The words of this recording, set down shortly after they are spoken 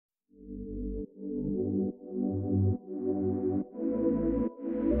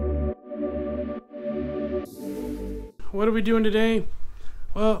what are we doing today?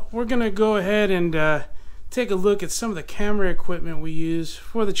 Well, we're going to go ahead and take a look at some of the camera equipment we use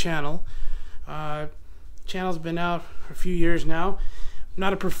for the channel. Channel's been out for a few years now. I'm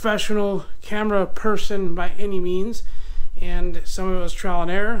not a professional camera person by any means, and some of it was trial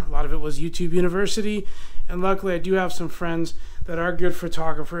and error. A lot of it was YouTube University, and luckily I do have some friends that are good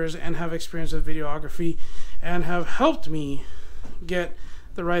photographers and have experience with videography and have helped me get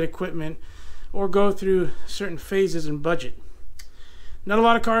the right equipment or go through certain phases in budget. Not a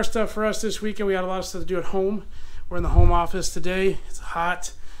lot of car stuff for us this weekend. We had a lot of stuff to do at home. We're in the home office today. It's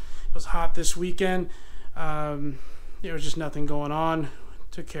hot. It was hot this weekend. There was just nothing going on.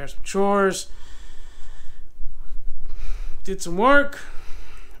 Took care of some chores. Did some work.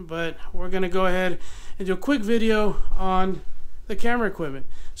 But we're going to go ahead and do a quick video on the camera equipment.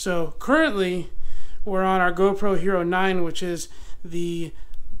 So currently we're on our GoPro Hero 9, which is the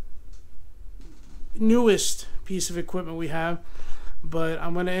newest piece of equipment we have, but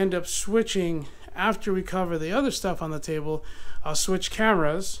I'm going to end up switching after we cover the other stuff on the table. I'll switch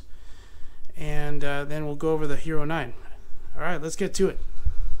cameras and then we'll go over the Hero 9. Alright, let's get to it.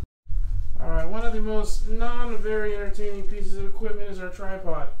 Alright, one of the most non-very entertaining pieces of equipment is our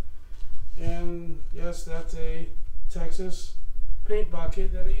tripod. And yes, that's a Texas paint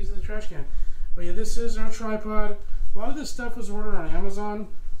bucket that I use as a trash can. But yeah, this is our tripod. A lot of this stuff was ordered on Amazon.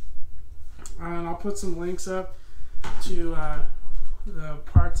 And I'll put some links up to the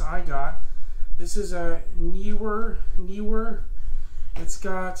parts I got. This is a Neewer. It's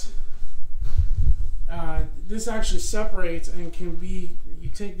got, this actually separates and can be, you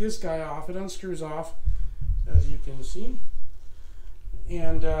take this guy off, it unscrews off, as you can see,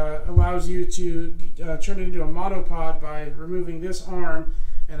 and allows you to turn it into a monopod by removing this arm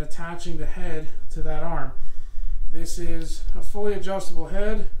and attaching the head to that arm. This is a fully adjustable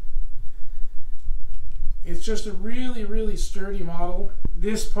head. It's just a really, really sturdy model.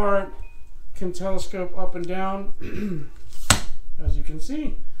 This part can telescope up and down, as you can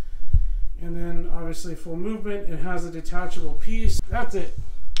see. And then obviously full movement. It has a detachable piece. That's it.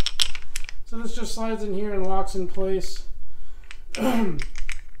 So this just slides in here and locks in place.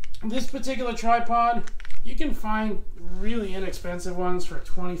 This particular tripod, you can find really inexpensive ones for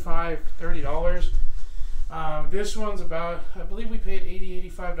 $25, $30. This one's about, I believe we paid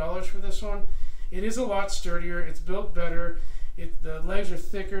 $80, $85 for this one. It is a lot sturdier. It's built better. The legs are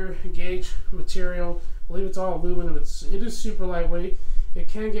thicker gauge material. I believe it's all aluminum. It is super lightweight. It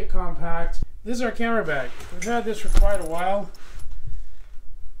can get compact. This is our camera bag. We've had this for quite a while.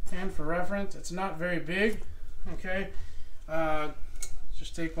 And for reference, it's not very big. Okay.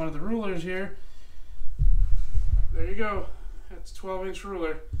 Just take one of the rulers here. There you go. That's a 12-inch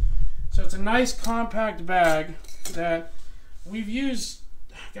ruler. So it's a nice compact bag that we've used.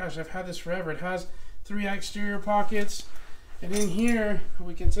 Gosh, I've had this forever. It has 3 exterior pockets, and in here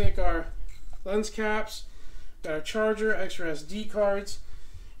we can take our lens caps, got a charger, extra SD cards,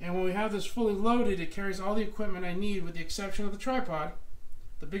 and when we have this fully loaded, it carries all the equipment I need with the exception of the tripod,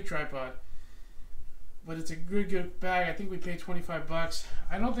 the big tripod. But it's a good bag. I think we paid 25 bucks.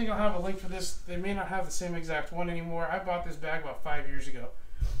 I don't think I'll have a link for this. They may not have the same exact one anymore. I bought this bag about 5 years ago.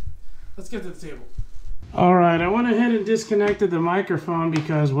 Let's get to the table. Alright, I went ahead and disconnected the microphone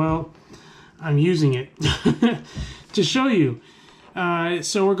because, well, I'm using it to show you.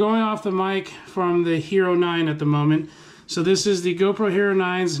 So we're going off the mic from the Hero 9 at the moment. So this is the GoPro Hero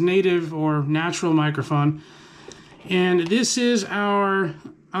 9's native or natural microphone. And this is our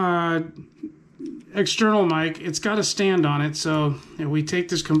external mic. It's got a stand on it, so if we take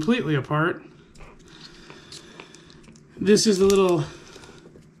this completely apart, this is the little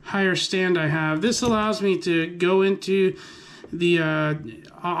higher stand I have. This allows me to go into the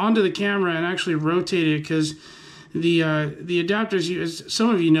onto the camera and actually rotate it, because the adapters, as some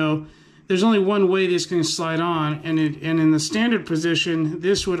of you know, there's only one way this can slide on, and in the standard position,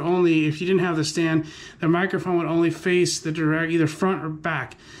 this would only, if you didn't have the stand, the microphone would only face the direct, either front or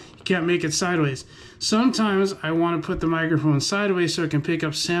back. You can't make it sideways. Sometimes I want to put the microphone sideways so it can pick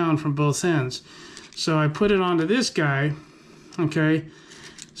up sound from both ends. So I put it onto this guy, okay.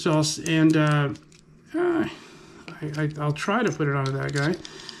 So I'll try to put it onto that guy,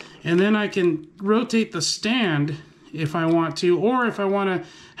 and then I can rotate the stand if I want to, or if I want to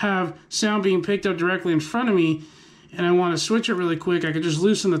have sound being picked up directly in front of me and I want to switch it really quick, I could just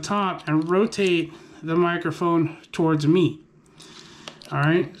loosen the top and rotate the microphone towards me.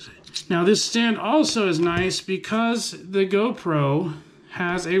 Alright, now this stand also is nice because the GoPro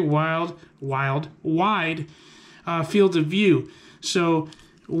has a wide field of view. So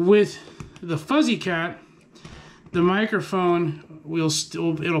with the Fuzzy Cat, the microphone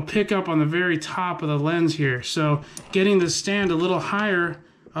it'll pick up on the very top of the lens here. So getting the stand a little higher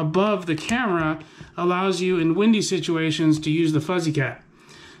above the camera allows you in windy situations to use the Fuzzy Cat.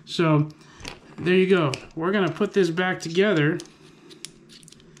 So there you go. We're gonna put this back together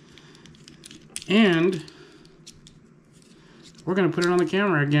and we're gonna put it on the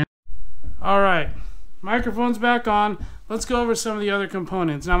camera again. All right, microphone's back on. Let's go over some of the other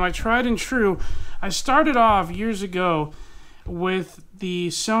components. Now, my tried and true, I started off years ago with the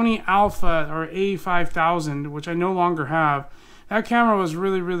Sony Alpha or A5000, which I no longer have. That camera was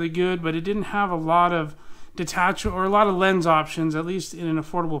really, really good, but it didn't have a lot of detachable or a lot of lens options, at least in an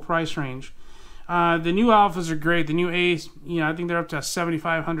affordable price range. The new Alphas are great. The new A's, I think they're up to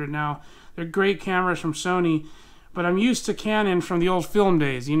 7,500 now. They're great cameras from Sony, but I'm used to Canon from the old film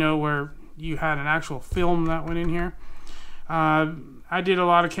days, where you had an actual film that went in here. I did a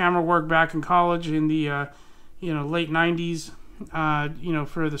lot of camera work back in college in the late 90s,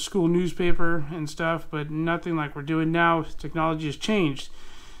 for the school newspaper and stuff, but nothing like we're doing now. Technology has changed.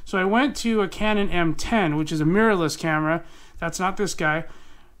 So I went to a Canon M10, which is a mirrorless camera. That's not this guy.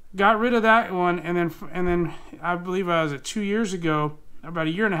 Got rid of that one, and then I believe I was 2 years ago, about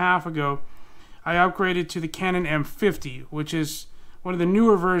a year and a half ago, I upgraded to the Canon M50, which is one of the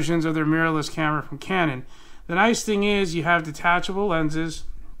newer versions of their mirrorless camera from Canon. The nice thing is you have detachable lenses,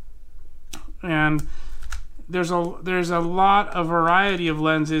 and there's a lot of variety of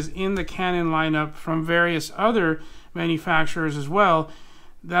lenses in the Canon lineup from various other manufacturers as well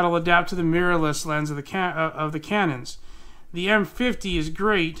that'll adapt to the mirrorless lens of the Canons. The M50 is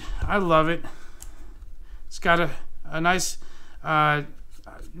great. I love it. It's got a nice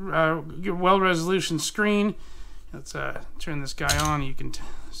well-resolution screen. Let's turn this guy on. You can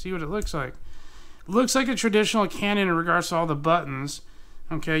see what it looks like. It looks like a traditional Canon in regards to all the buttons.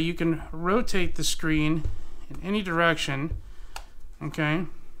 Okay, you can rotate the screen in any direction. Okay,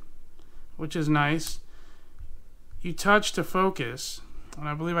 which is nice. You touch to focus, and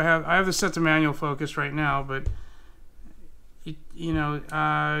I believe I have this set to manual focus right now, but you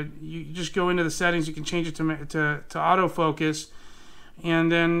just go into the settings. You can change it to autofocus,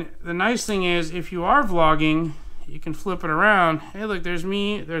 and then the nice thing is if you are vlogging, you can flip it around. Hey, look, there's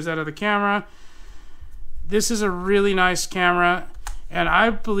me. There's that other camera. This is a really nice camera, and I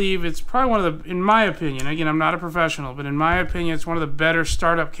believe it's probably one of the, in my opinion, again, I'm not a professional, but in my opinion, it's one of the better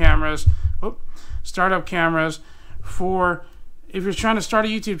startup cameras. For if you're trying to start a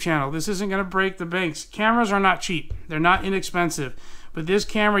YouTube channel. This isn't going to break the banks. Cameras are not cheap. They're not inexpensive. But this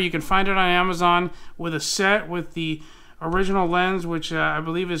camera, you can find it on Amazon with a set with the original lens, which I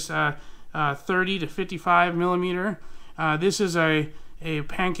believe is 30 to 55 millimeter. This is a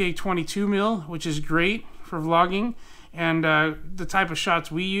Pancake 22 mil, which is great for vlogging and the type of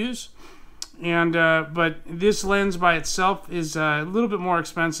shots we use. And but this lens by itself is a little bit more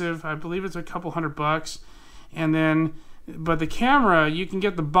expensive. I believe it's a couple $100. And then, but the camera, you can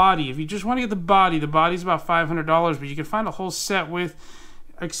get the body. If you just want to get the body's about $500, but you can find a whole set with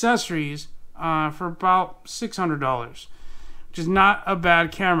accessories for about $600, which is not a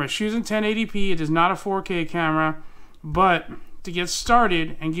bad camera. It shoots in 1080p. It is not a 4K camera, but to get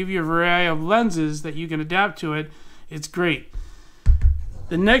started and give you a variety of lenses that you can adapt to it, it's great.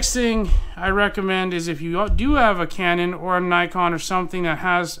 The next thing I recommend is if you do have a Canon or a Nikon or something that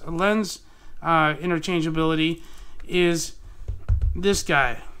has a lens interchangeability, is this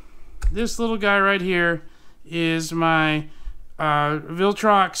guy. This little guy right here is my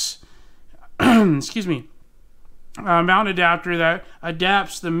Viltrox excuse me, mount adapter that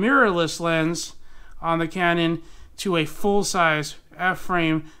adapts the mirrorless lens on the Canon to a full-size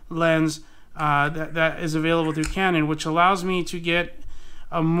f-frame lens that is available through Canon, which allows me to get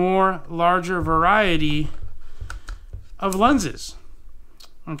a more larger variety of lenses.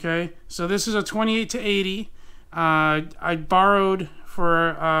 Okay, so this is a 28 to 80. I borrowed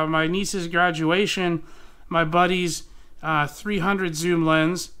for my niece's graduation my buddy's 300 zoom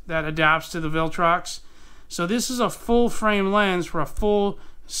lens that adapts to the Viltrox. So this is a full frame lens for a full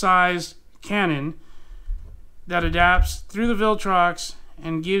size Canon that adapts through the Viltrox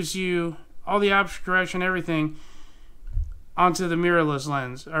and gives you all the aperture correction, everything onto the mirrorless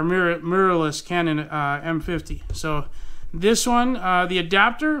lens, or mirrorless Canon M50. So this one, the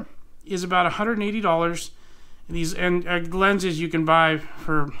adapter is about $180. These and lenses you can buy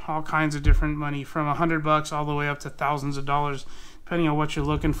for all kinds of different money, from $100 all the way up to thousands of dollars, depending on what you're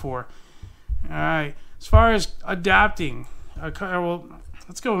looking for. All right, as far as adapting, well,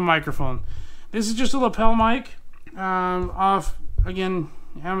 let's go with microphone. This is just a lapel mic. Again,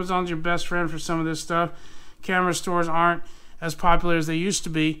 Amazon's your best friend for some of this stuff. Camera stores aren't as popular as they used to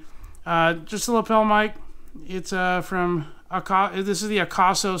be. Just a lapel mic. It's from this is the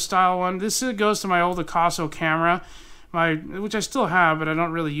Akaso style one. This goes to my old Akaso camera, which I still have, but I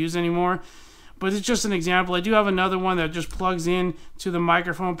don't really use anymore. But it's just an example. I do have another one that just plugs in to the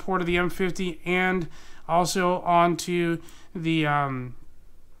microphone port of the M50 and also onto the Hero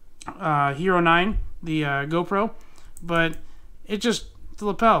 9, the GoPro. But it just, the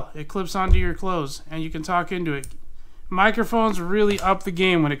lapel, it clips onto your clothes and you can talk into it. Microphones really up the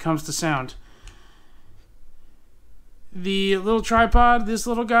game when it comes to sound. The little tripod, this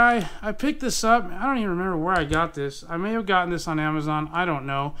little guy, I picked this up. I don't even remember where I got this. I may have gotten this on Amazon. I don't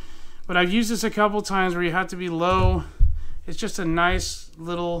know. But I've used this a couple times where you have to be low. It's just a nice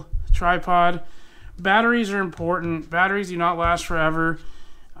little tripod. Batteries are important. Batteries do not last forever.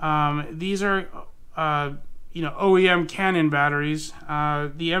 These are, OEM Canon batteries.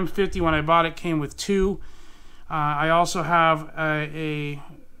 The M50, when I bought it, came with 2. I also have a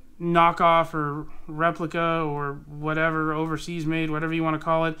knockoff or replica or whatever, overseas made, whatever you want to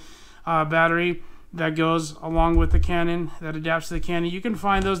call it, battery that goes along with the Canon, that adapts to the Canon. You can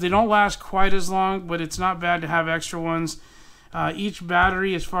find those. They don't last quite as long, but it's not bad to have extra ones. Each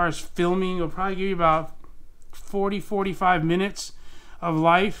battery, as far as filming, will probably give you about 40-45 minutes of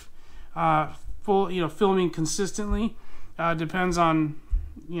life. Filming consistently depends on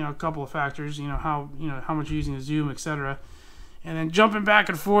a couple of factors. How much you're using the zoom, etc. And then jumping back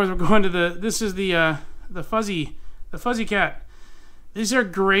and forth, we're going to this is the Fuzzy Cat. These are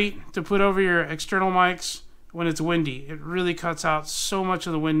great to put over your external mics when it's windy. It really cuts out so much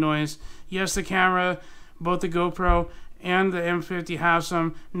of the wind noise. Yes, the camera, both the GoPro and the M50 have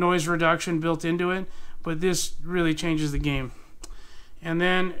some noise reduction built into it, but this really changes the game. And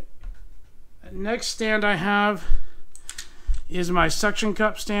then next stand I have is my suction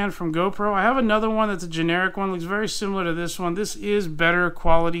cup stand from GoPro. I have another one that's a generic one, looks very similar to this one. This is better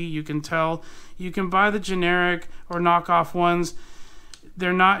quality, you can tell. You can buy the generic or knockoff ones.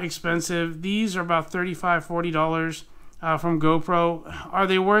 They're not expensive. These are about $35-40 from GoPro. Are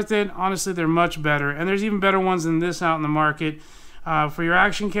they worth it? Honestly, they're much better. And there's even better ones than this out in the market. For your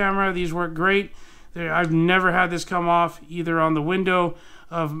action camera, these work great. I've never had this come off either on the window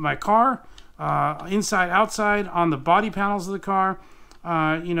of my car, inside, outside, on the body panels of the car.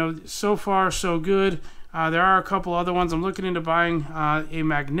 So far so good. There are a couple other ones. I'm looking into buying a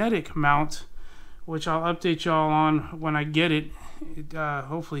magnetic mount, which I'll update y'all on when I get it,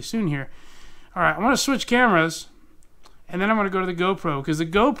 hopefully soon here. All right, I want to switch cameras, and then I'm going to go to the GoPro, because the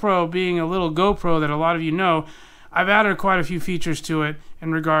GoPro, being a little GoPro that a lot of you know, I've added quite a few features to it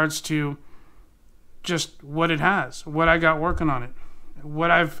in regards to just what it has, what I got working on it,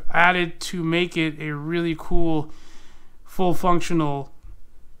 what I've added to make it a really cool, full functional,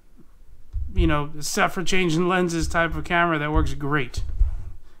 set for changing lenses type of camera that works great.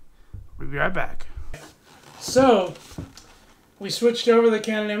 We'll be right back. So, we switched over the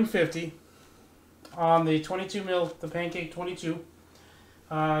Canon M50 on the 22mm, the Pancake 22,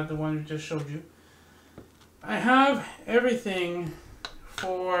 the one we just showed you. I have everything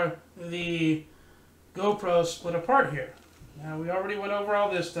for the GoPro split apart here. Now, we already went over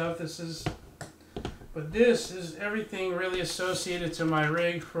all this stuff. But this is everything really associated to my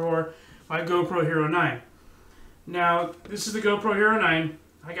rig for my GoPro Hero 9. Now, this is the GoPro Hero 9.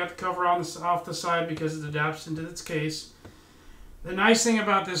 I got the cover off the side because it adapts into its case. The nice thing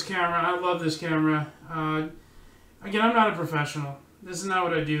about this camera, I love this camera. Again, I'm not a professional. This is not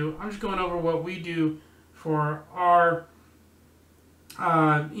what I do. I'm just going over what we do for our,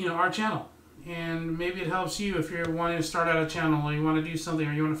 our channel. And maybe it helps you if you're wanting to start out a channel, or you want to do something,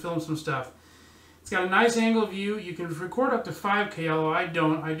 or you want to film some stuff. It's got a nice angle view. You can record up to 5K, although I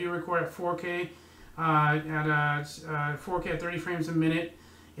don't. I do record at 4K, at 4K at 30 frames a minute.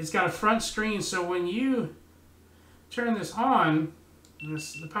 It's got a front screen, so when you turn this on,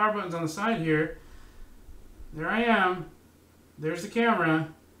 the power button's on the side here. There I am. There's the camera.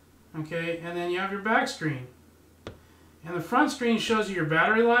 Okay, and then you have your back screen. And the front screen shows you your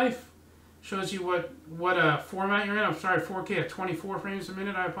battery life, shows you what format you're in. I'm sorry, 4K at 24 frames a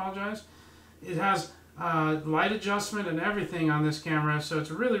minute. I apologize. It has light adjustment and everything on this camera, so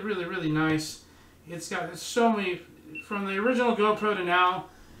it's really, really, really nice. It's got so many, from the original GoPro to now,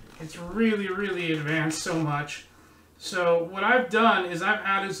 it's really, really advanced so much. So what I've done is I've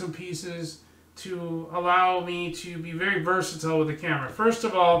added some pieces to allow me to be very versatile with the camera. First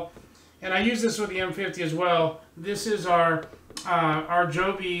of all, and I use this with the M50 as well, this is our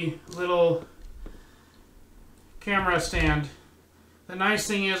Joby little camera stand. The nice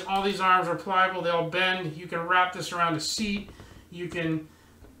thing is all these arms are pliable, they all bend. You can wrap this around a seat. You can,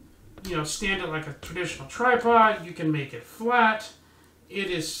 stand it like a traditional tripod. You can make it flat. It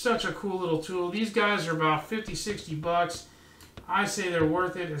is such a cool little tool. These guys are about 50, 60 bucks. I say they're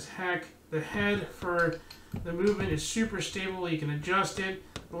worth it as heck. The head for the movement is super stable. You can adjust it,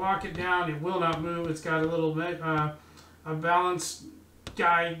 lock it down. It will not move. It's got a little bit a balance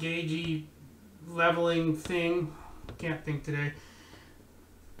guide, gaugey, leveling thing. Can't think today.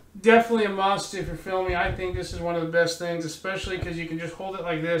 Definitely a must if you're filming. I think this is one of the best things, especially because you can just hold it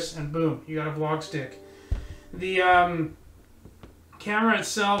like this and boom, you got a vlog stick. The camera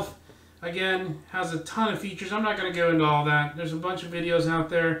itself, again, has a ton of features. I'm not going to go into all that. There's a bunch of videos out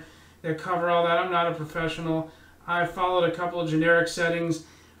there that cover all that. I'm not a professional. I followed a couple of generic settings.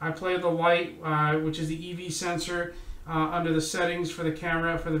 I play with the light, which is the EV sensor, under the settings for the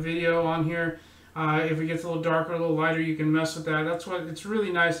camera, for the video on here. If it gets a little darker, a little lighter, you can mess with that. That's what, it's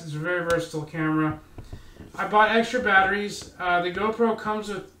really nice. It's a very versatile camera. I bought extra batteries. The GoPro comes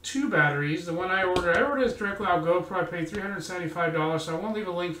with 2 batteries. The one I ordered this directly out of GoPro. I paid $375, so I won't leave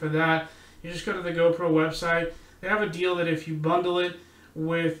a link for that. You just go to the GoPro website. They have a deal that if you bundle it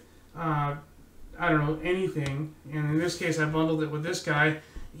with, I don't know, anything, and in this case I bundled it with this guy,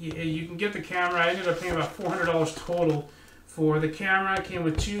 you can get the camera. I ended up paying about $400 total for the camera. It came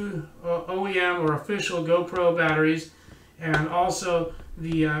with 2 OEM or official GoPro batteries, and also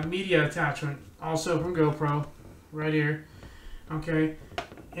the media attachment, also from GoPro, right here. Okay,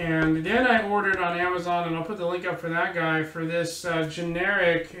 and then I ordered on Amazon, and I'll put the link up for that guy, for this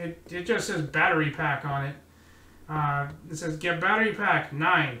generic, it just says battery pack on it. It says get battery pack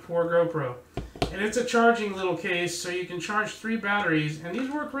 9 for GoPro. And it's a charging little case, so you can charge 3 batteries, and these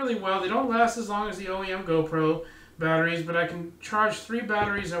work really well. They don't last as long as the OEM GoPro batteries, but I can charge 3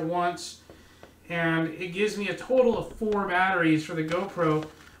 batteries at once, and it gives me a total of 4 batteries for the GoPro,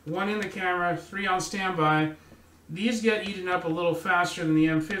 1 in the camera, 3 on standby. These get eaten up a little faster than the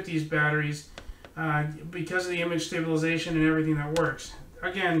M50's batteries because of the image stabilization and everything that works.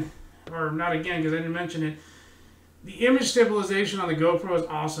 Again, or not again because I didn't mention it, the image stabilization on the GoPro is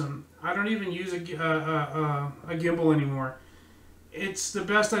awesome. I don't even use a gimbal anymore. It's the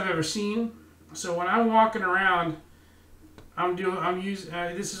best I've ever seen. So when I'm walking around,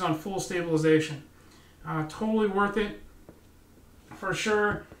 this is on full stabilization. Totally worth it, for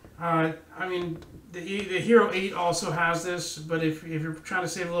sure. I mean, the Hero 8 also has this, but if you're trying to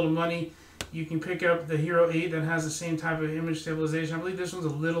save a little money, you can pick up the Hero 8 that has the same type of image stabilization. I believe this one's a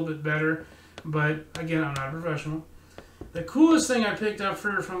little bit better, but again, I'm not a professional. The coolest thing I picked up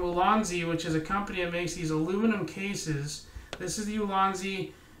from Ulanzi, which is a company that makes these aluminum cases. This is the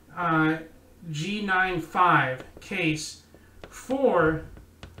Ulanzi G95 case for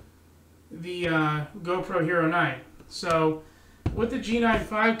the GoPro Hero 9. So with the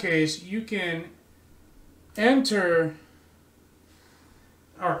G95 case, you can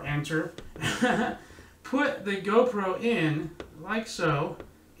put the GoPro in, like so,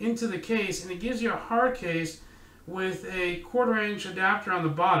 into the case, and it gives you a hard case with a 1/4 inch adapter on the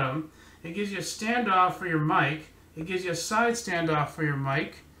bottom. It gives you a standoff for your mic. It gives you a side standoff for your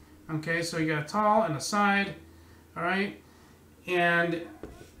mic. Okay, so you got a tall and a side. All right, and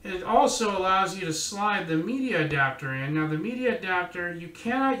it also allows you to slide the media adapter in. Now the media adapter, you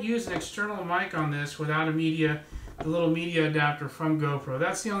cannot use an external mic on this without the little media adapter from GoPro.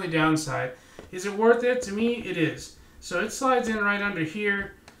 That's the only downside. Is it worth it? To me, it is. So it slides in right under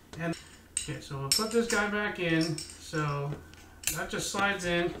here. And okay, so we'll put this guy back in. So that just slides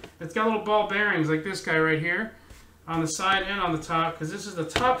in. It's got little ball bearings like this guy right here on the side and on the top, because this is the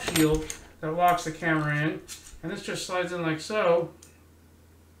top shield that locks the camera in. And this just slides in like so.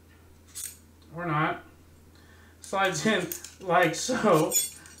 Or not. Slides in like so.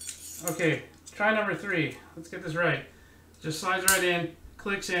 Okay, try number 3. Let's get this right. Just slides right in,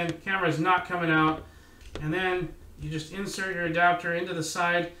 clicks in, camera is not coming out, and then you just insert your adapter into the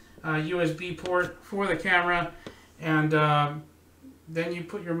side USB port for the camera, and then you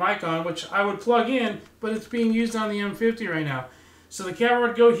put your mic on, which I would plug in, but it's being used on the M50 right now. So the camera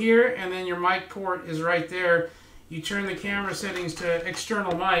would go here, and then your mic port is right there. You turn the camera settings to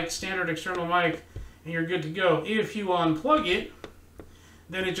external mic, standard external mic, and you're good to go. If you unplug it,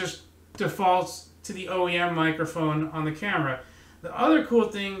 then it just defaults to the OEM microphone on the camera. The other cool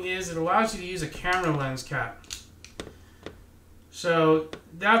thing is it allows you to use a camera lens cap. So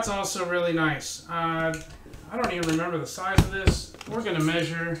that's also really nice. I don't even remember the size of this. We're going to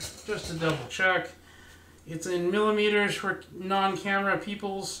measure just to double check. It's in millimeters for non-camera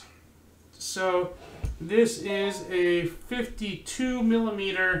peoples. So this is a 52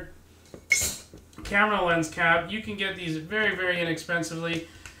 millimeter camera lens cap. You can get these very, very inexpensively.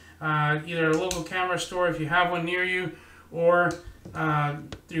 Either a local camera store if you have one near you, or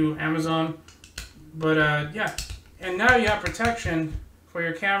through Amazon. But yeah, and now you have protection for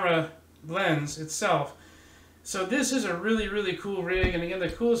your camera lens itself. So this is a really, really cool rig. And again, the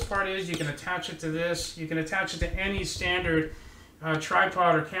coolest part is you can attach it to this. You can attach it to any standard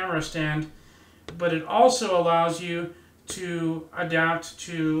tripod or camera stand. But it also allows you to adapt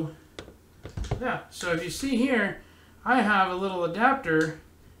to that. So if you see here, I have a little adapter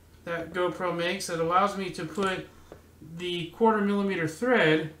that GoPro makes that allows me to put the 1/4 millimeter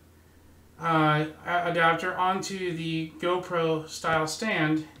thread adapter onto the GoPro style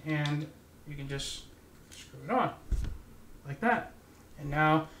stand, and you can just screw it on like that. And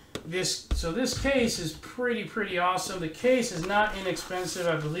now this case is pretty awesome. The case is not inexpensive.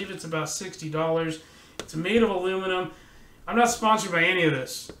 I believe it's about $60. It's made of aluminum. I'm not sponsored by any of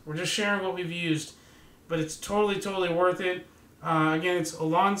this. We're just sharing what we've used, but it's totally worth it. Again, it's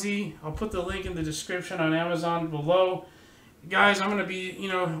Ulanzi. I'll put the link in the description on Amazon below. Guys, I'm going to be,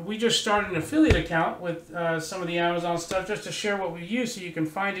 we just started an affiliate account with some of the Amazon stuff just to share what we use so you can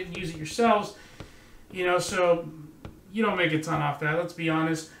find it and use it yourselves. So you don't make a ton off that, let's be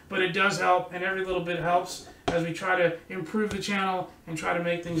honest. But it does help, and every little bit helps as we try to improve the channel and try to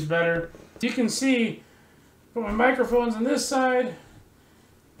make things better. You can see, put my microphones on this side.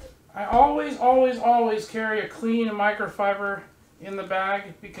 I always carry a clean microfiber in the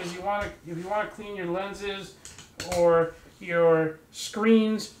bag, because if you want to clean your lenses or your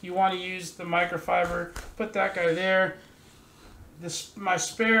screens, you want to use the microfiber. Put that guy there. My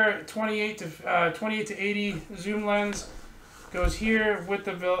spare 28 to 80 zoom lens goes here with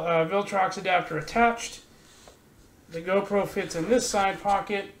the Viltrox adapter attached. The GoPro fits in this side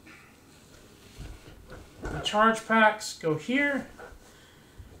pocket. The charge packs go here.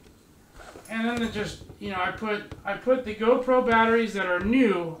 And then I put the GoPro batteries that are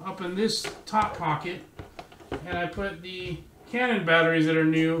new up in this top pocket, and I put the Canon batteries that are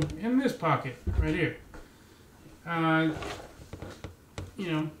new in this pocket right here.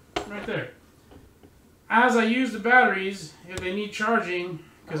 Right there. As I use the batteries, if they need charging,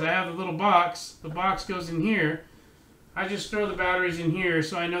 because I have the little box, the box goes in here. I just throw the batteries in here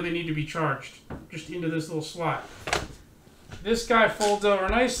so I know they need to be charged, just into this little slot. This guy folds over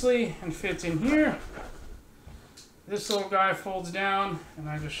nicely and fits in here. This little guy folds down and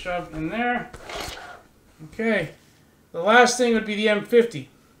I just shove in there. Okay, the last thing would be the M50,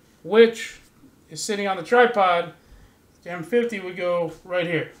 which is sitting on the tripod. The M50 would go right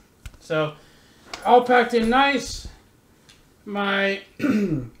here. So, all packed in nice. My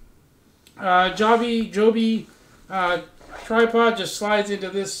Joby tripod just slides into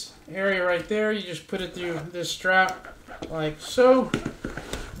this area right there. You just put it through this strap like so,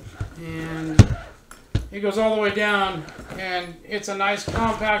 and it goes all the way down, and it's a nice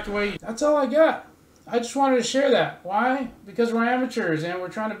compact way. That's all I got. I just wanted to share that. Why? Because we're amateurs and we're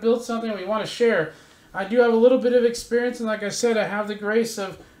trying to build something we want to share. I do have a little bit of experience, and like I said, I have the grace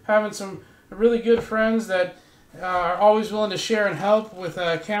of having some really good friends that are always willing to share and help with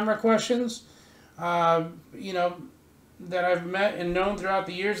camera questions, that I've met and known throughout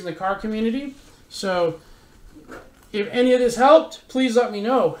the years in the car community. So if any of this helped, please let me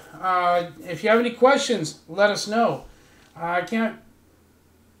know. If you have any questions, let us know. I can't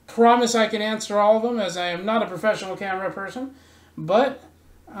promise I can answer all of them, as I am not a professional camera person, but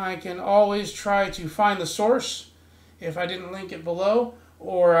I can always try to find the source if I didn't link it below,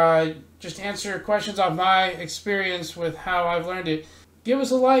 or just answer questions off my experience with how I've learned it. Give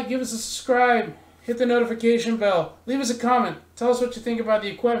us a like, give us a subscribe, hit the notification bell, leave us a comment, tell us what you think about the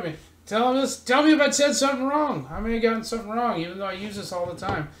equipment. Tell me if I said something wrong. I may have gotten something wrong, even though I use this all the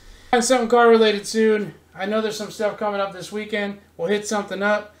time. Find something car related soon. I know there's some stuff coming up this weekend. We'll hit something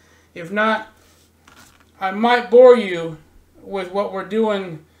up. If not, I might bore you with what we're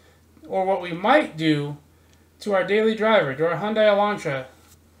doing, or what we might do to our daily driver, to our Hyundai Elantra.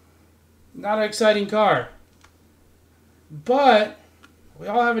 Not an exciting car, but we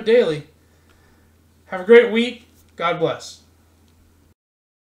all have a daily. Have a great week. God bless.